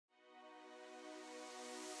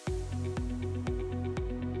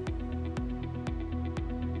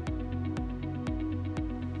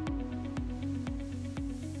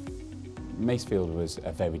Macefield was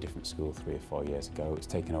a very different school 3 or 4 years ago. It was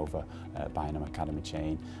taken over by an academy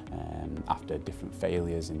chain after different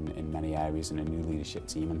failures in many areas, and a new leadership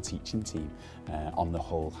team and teaching team on the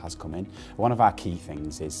whole has come in. One of our key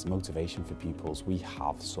things is motivation for pupils. We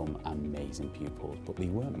have some amazing pupils, but they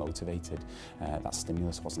weren't motivated. That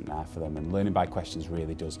stimulus wasn't there for them, and learning by questions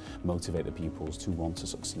really does motivate the pupils to want to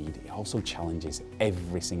succeed. It also challenges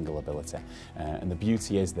every single ability, and the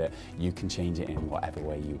beauty is that you can change it in whatever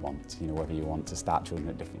way you want. You know, whether you want to start children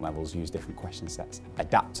at different levels, use different question sets,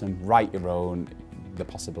 adapt them, write your own. The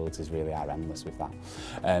possibilities really are endless with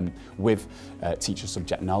that. With teacher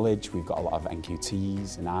subject knowledge, we've got a lot of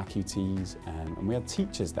NQTs and RQTs, and we had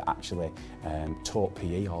teachers that actually taught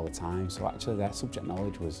PE all the time, so actually their subject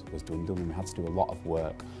knowledge was dwindling. We had to do a lot of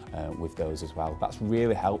work with those as well. That's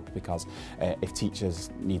really helped, because if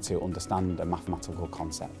teachers need to understand a mathematical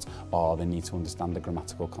concept, or they need to understand a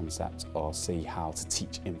grammatical concept, or see how to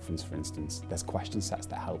teach inference, for instance, there's question sets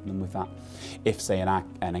that help them with that. If, say, an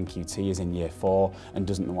NQT is in year 4 and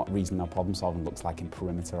doesn't know what reasoning or problem solving looks like in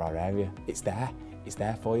perimeter or area, it's there. It's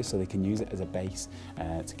there for you, so they can use it as a base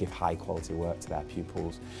to give high quality work to their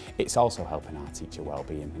pupils. It's also helping our teacher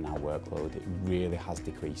wellbeing and our workload. It really has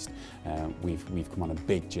decreased. We've come on a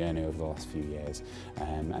big journey over the last few years,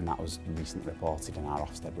 and that was recently reported in our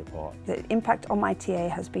Ofsted report. The impact on my TA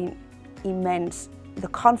has been immense. The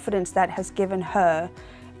confidence that has given her,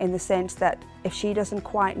 in the sense that if she doesn't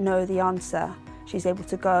quite know the answer, she's able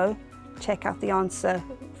to go, check out the answer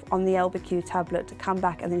on the LBQ tablet, to come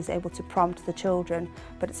back, and then is able to prompt the children.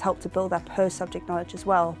 But it's helped to build up her subject knowledge as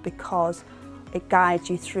well, because it guides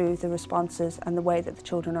you through the responses and the way that the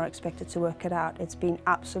children are expected to work it out. It's been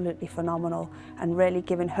absolutely phenomenal, and really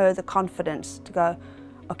given her the confidence to go,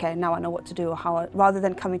 okay, now I know what to do, or how rather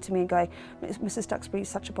than coming to me and going, Mrs. Duxbury,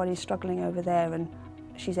 such a body is struggling over there, and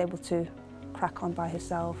she's able to crack on by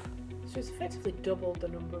herself. So it's effectively doubled the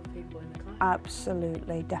number of people in the class?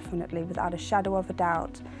 Absolutely, definitely, without a shadow of a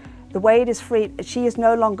doubt. The way it is free, she is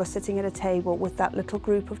no longer sitting at a table with that little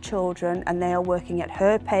group of children and they are working at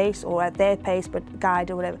her pace or at their pace, but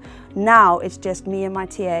guide or whatever. Now it's just me and my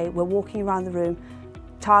TA. We're walking around the room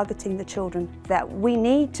targeting the children that we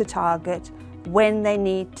need to target when they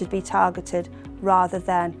need to be targeted, rather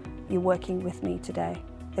than you're working with me today.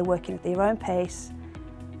 They're working at their own pace.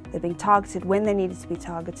 They're being targeted when they needed to be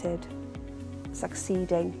targeted.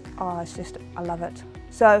 Succeeding, oh, it's just, I love it.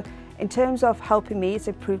 So in terms of helping me, it's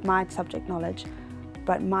improved my subject knowledge,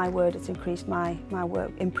 but my word, it's increased my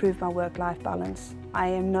work, improved my work-life balance. I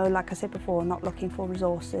am like I said before, not looking for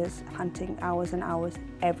resources, hunting hours and hours.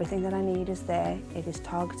 Everything that I need is there. It is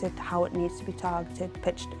targeted how it needs to be targeted,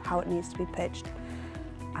 pitched how it needs to be pitched.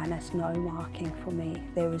 And there's no marking for me.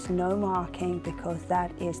 There is no marking, because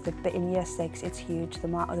that is in year 6, it's huge, the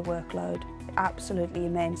workload. Absolutely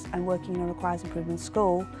immense, and working in a requires improvement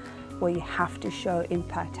school where you have to show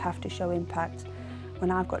impact,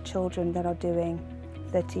 When I've got children that are doing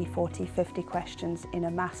 30, 40, 50 questions in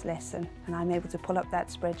a maths lesson, and I'm able to pull up that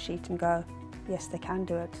spreadsheet and go, yes, they can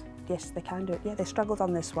do it. Yes, they can do it. Yeah, they struggled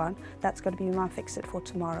on this one. That's going to be my fix-it for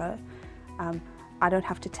tomorrow. I don't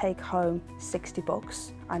have to take home 60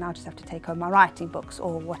 books. I now just have to take home my writing books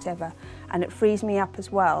or whatever. And it frees me up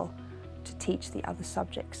as well to teach the other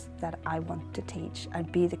subjects that I want to teach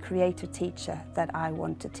and be the creative teacher that I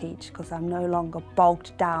want to teach, because I'm no longer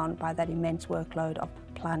bogged down by that immense workload of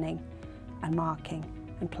planning and marking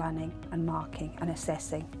and planning and marking and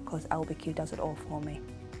assessing, because LBQ does it all for me.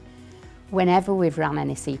 Whenever we've run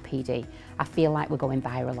any CPD, I feel like we're going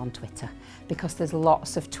viral on Twitter, because there's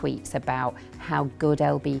lots of tweets about how good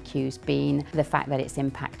LBQ's been, the fact that its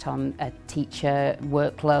impact on a teacher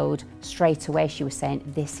workload. Straight away she was saying,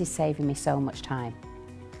 this is saving me so much time,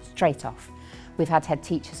 straight off. We've had head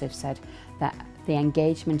teachers who've said that the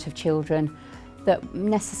engagement of children, that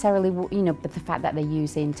necessarily, you know, but the fact that they're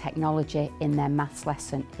using technology in their maths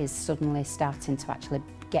lesson is suddenly starting to actually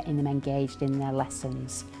getting them engaged in their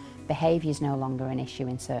lessons. Behaviour is no longer an issue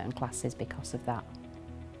in certain classes because of that.